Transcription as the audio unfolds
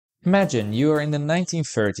Imagine you are in the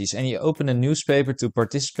 1930s and you open a newspaper to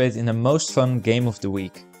participate in the most fun game of the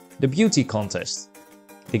week, the beauty contest.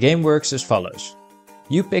 The game works as follows.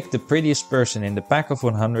 You pick the prettiest person in the pack of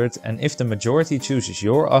 100 and if the majority chooses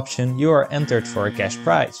your option, you are entered for a cash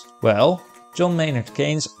prize. Well, John Maynard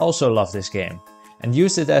Keynes also loved this game and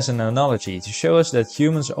used it as an analogy to show us that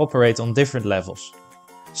humans operate on different levels.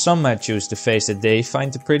 Some might choose the face that they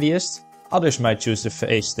find the prettiest, others might choose the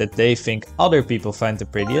face that they think other people find the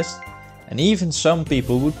prettiest, and even some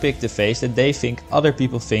people would pick the face that they think other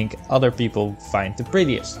people find the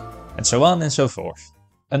prettiest, and so on and so forth.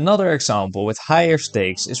 Another example with higher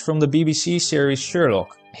stakes is from the BBC series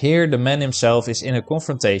Sherlock. Here the man himself is in a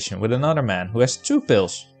confrontation with another man who has two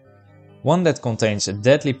pills. One that contains a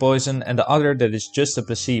deadly poison and the other that is just a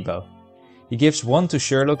placebo. He gives one to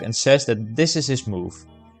Sherlock and says that this is his move.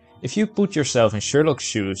 If you put yourself in Sherlock's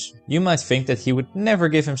shoes, you might think that he would never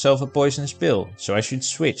give himself a poisonous pill, so I should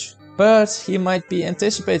switch. But he might be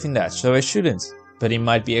anticipating that, so I shouldn't. But he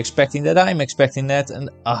might be expecting that I'm expecting that,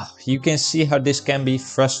 and you can see how this can be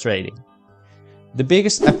frustrating. The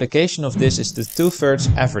biggest application of this is the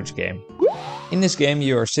 2/3 average game. In this game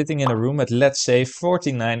you are sitting in a room with, let's say,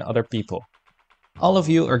 49 other people. All of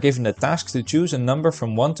you are given the task to choose a number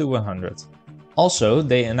from 1 to 100. Also,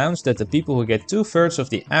 they announced that the people who get 2/3 of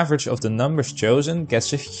the average of the numbers chosen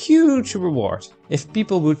gets a huge reward. If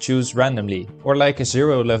people would choose randomly, or like a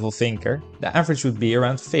 0 level thinker, the average would be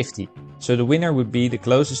around 50. So the winner would be the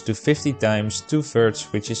closest to 50 times 2/3,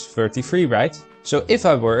 which is 33, right? So if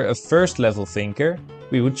I were a 1st level thinker,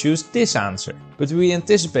 we would choose this answer. But we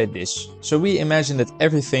anticipate this, so we imagine that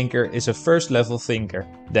every thinker is a 1st level thinker.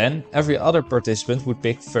 Then every other participant would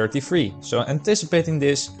pick 33, so anticipating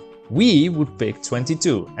this, we would pick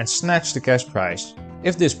 22 and snatch the cash prize.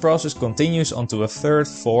 If this process continues onto a 3rd,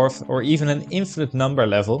 4th or even an infinite number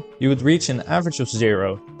level, you would reach an average of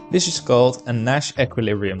 0. This is called a Nash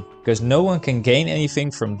equilibrium, because no one can gain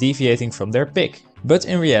anything from deviating from their pick. But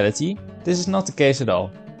in reality, this is not the case at all.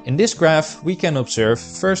 In this graph we can observe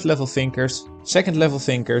 1st level thinkers, 2nd level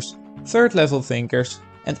thinkers, 3rd level thinkers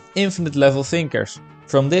and infinite level thinkers.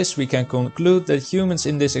 From this we can conclude that humans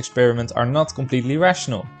in this experiment are not completely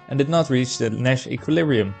rational and did not reach the Nash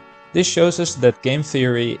equilibrium. This shows us that game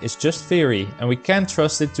theory is just theory and we can't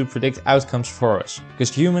trust it to predict outcomes for us,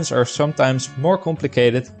 because humans are sometimes more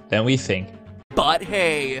complicated than we think. But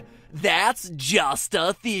hey, that's just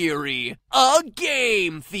a theory. A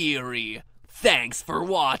game theory. Thanks for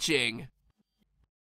watching.